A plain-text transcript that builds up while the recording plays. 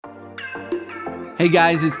Hey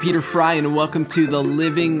guys, it's Peter Fry and welcome to the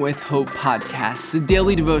Living with Hope podcast, a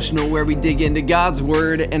daily devotional where we dig into God's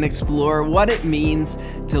Word and explore what it means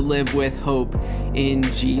to live with hope in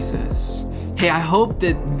Jesus. Hey, I hope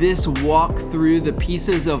that this walk through the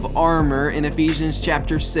pieces of armor in Ephesians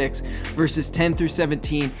chapter 6, verses 10 through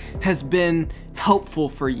 17 has been helpful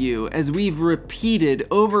for you as we've repeated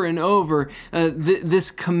over and over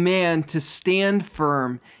this command to stand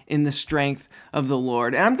firm in the strength of the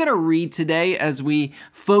Lord. And I'm going to read today as we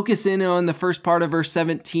focus in on the first part of verse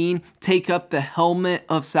 17, take up the helmet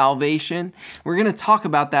of salvation. We're going to talk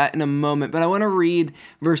about that in a moment, but I want to read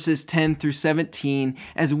verses 10 through 17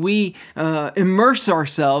 as we immerse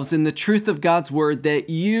ourselves in the truth of God's word that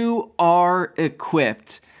you are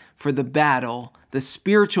equipped for the battle, the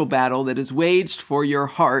spiritual battle that is waged for your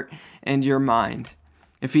heart and your mind.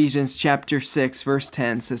 Ephesians chapter 6, verse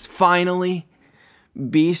 10 says, "Finally,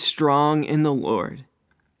 be strong in the Lord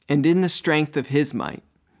and in the strength of his might.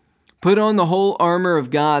 Put on the whole armor of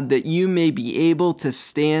God that you may be able to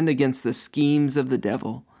stand against the schemes of the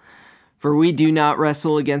devil. For we do not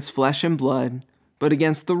wrestle against flesh and blood, but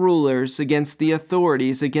against the rulers, against the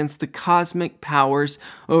authorities, against the cosmic powers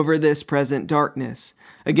over this present darkness,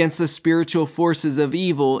 against the spiritual forces of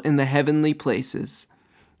evil in the heavenly places.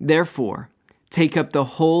 Therefore, take up the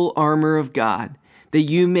whole armor of God, that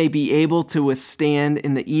you may be able to withstand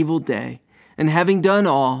in the evil day, and having done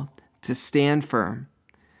all, to stand firm.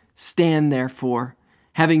 Stand therefore,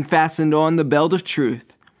 having fastened on the belt of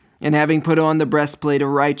truth, and having put on the breastplate of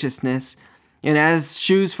righteousness, and as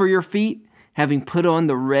shoes for your feet, having put on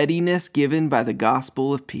the readiness given by the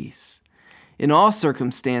gospel of peace. In all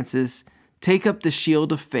circumstances, take up the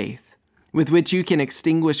shield of faith, with which you can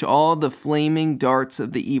extinguish all the flaming darts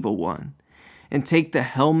of the evil one, and take the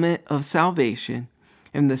helmet of salvation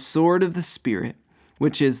and the sword of the Spirit,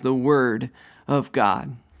 which is the Word of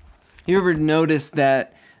God." You ever notice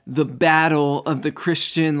that the battle of the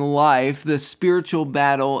Christian life, the spiritual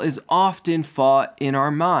battle, is often fought in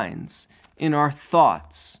our minds, in our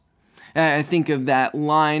thoughts? I think of that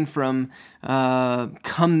line from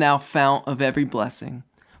Come Thou Fount of Every Blessing.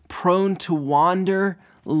 Prone to wander,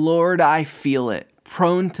 Lord, I feel it.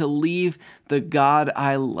 Prone to leave the God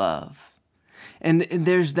I love. And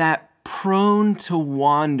there's that prone to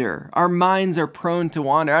wander. Our minds are prone to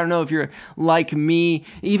wander. I don't know if you're like me,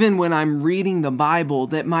 even when I'm reading the Bible,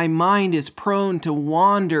 that my mind is prone to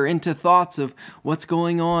wander into thoughts of what's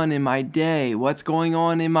going on in my day, what's going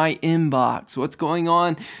on in my inbox, what's going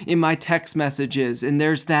on in my text messages. And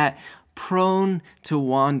there's that prone to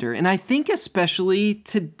wander. And I think especially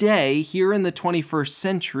today, here in the 21st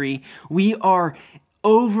century, we are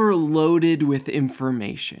overloaded with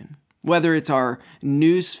information. Whether it's our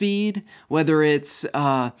news feed, whether it's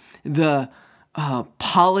the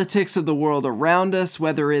politics of the world around us,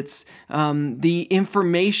 whether it's the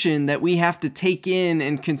information that we have to take in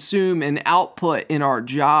and consume and output in our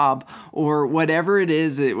job, or whatever it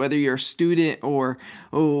is, whether you're a student or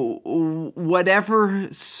whatever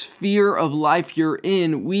sphere of life you're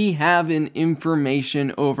in, we have an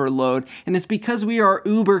information overload. And it's because we are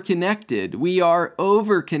uber connected. We are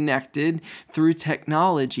over connected through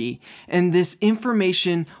technology. And this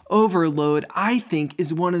information overload, I think,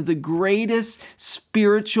 is one of the greatest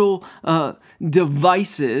spiritual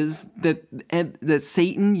devices that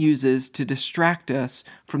Satan uses to distract us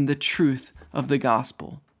from the truth of the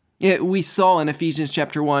gospel. We saw in Ephesians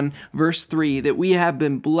chapter 1, verse 3, that we have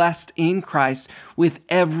been blessed in Christ with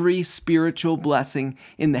every spiritual blessing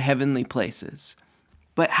in the heavenly places.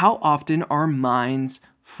 But how often our minds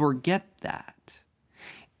forget that?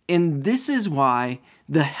 And this is why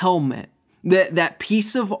the helmet, that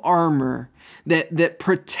piece of armor that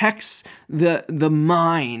protects the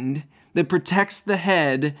mind, that protects the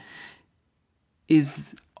head,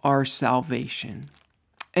 is our salvation.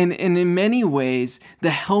 And in many ways,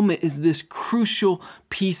 the helmet is this crucial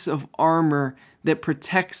piece of armor that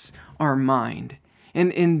protects our mind.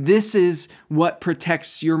 And this is what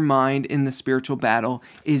protects your mind in the spiritual battle,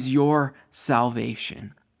 is your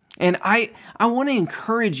salvation. And I want to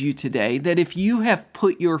encourage you today that if you have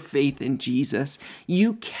put your faith in Jesus,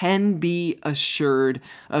 you can be assured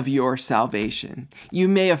of your salvation. You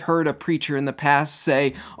may have heard a preacher in the past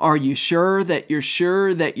say, "Are you sure that you're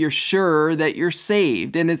sure that you're sure that you're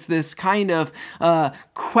saved?" And it's this kind of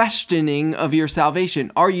questioning of your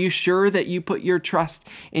salvation. Are you sure that you put your trust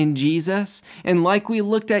in Jesus? And like we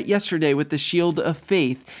looked at yesterday with the shield of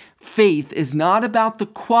faith, faith is not about the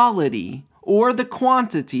quality or the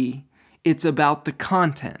quantity, it's about the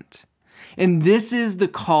content. And this is the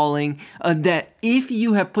calling that if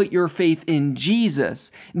you have put your faith in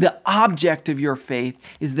Jesus, the object of your faith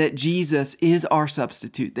is that Jesus is our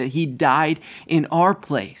substitute, that he died in our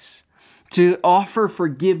place to offer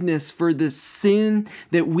forgiveness for the sin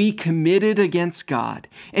that we committed against God.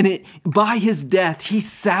 And by his death, he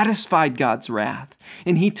satisfied God's wrath.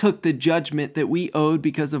 And he took the judgment that we owed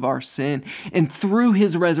because of our sin. And through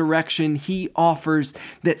his resurrection, he offers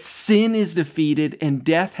that sin is defeated and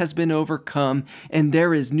death has been overcome, and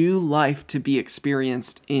there is new life to be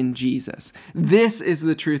experienced in Jesus. This is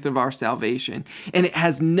the truth of our salvation. And it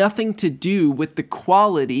has nothing to do with the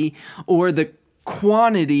quality or the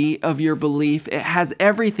quantity of your belief. It has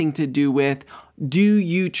everything to do with, do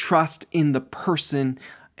you trust in the person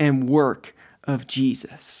and work of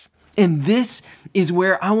Jesus? And this is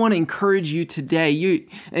where I want to encourage you today.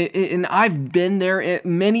 And I've been there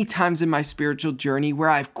many times in my spiritual journey where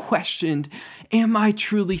I've questioned, am I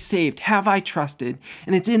truly saved? Have I trusted?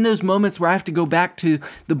 And it's in those moments where I have to go back to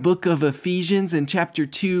the book of Ephesians in chapter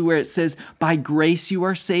 2, where it says, by grace you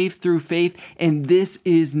are saved through faith, and this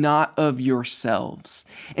is not of yourselves.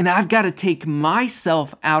 And I've got to take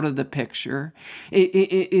myself out of the picture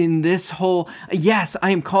in this whole, yes,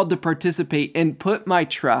 I am called to participate and put my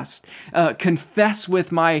trust, confess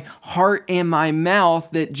with my heart and my mouth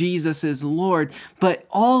that Jesus is Lord. But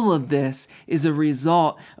all of this is a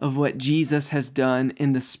result of what Jesus has done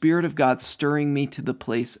in the Spirit of God stirring me to the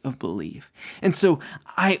place of belief. And so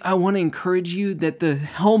I want to encourage you that the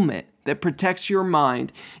helmet that protects your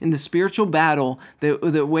mind in the spiritual battle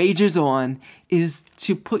that wages on is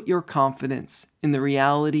to put your confidence in the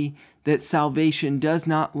reality that salvation does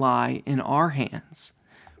not lie in our hands,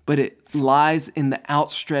 but it lies in the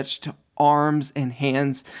outstretched arms and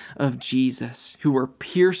hands of Jesus, who were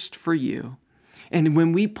pierced for you. And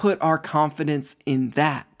when we put our confidence in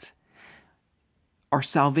that, our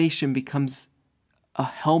salvation becomes a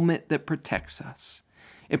helmet that protects us.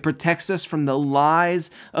 It protects us from the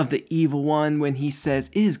lies of the evil one when he says,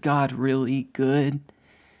 is God really good?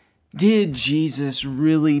 Did Jesus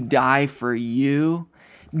really die for you?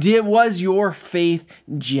 Was your faith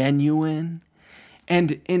genuine?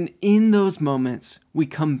 And in those moments, we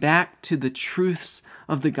come back to the truths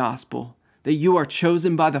of the gospel, that you are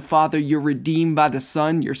chosen by the Father, you're redeemed by the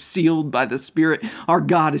Son, you're sealed by the Spirit. Our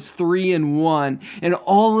God is 3 in 1. And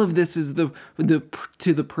all of this is to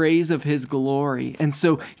the praise of his glory. And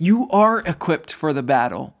so you are equipped for the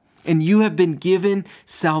battle. And you have been given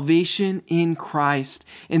salvation in Christ.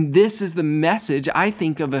 And this is the message, I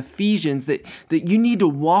think, of Ephesians that you need to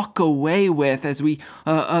walk away with as we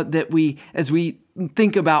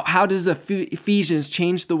think about how does Ephesians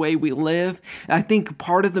change the way we live. I think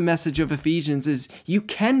part of the message of Ephesians is you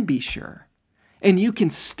can be sure and you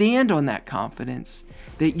can stand on that confidence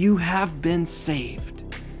that you have been saved.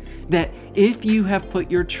 That if you have put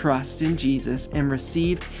your trust in Jesus and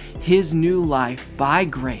received his new life by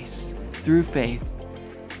grace through faith,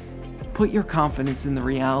 put your confidence in the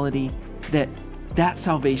reality that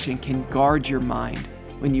salvation can guard your mind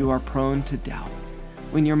when you are prone to doubt.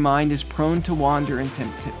 When your mind is prone to wander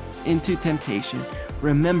into temptation,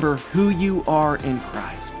 remember who you are in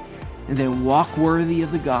Christ, and then walk worthy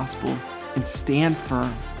of the gospel and stand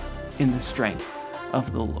firm in the strength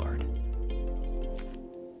of the Lord.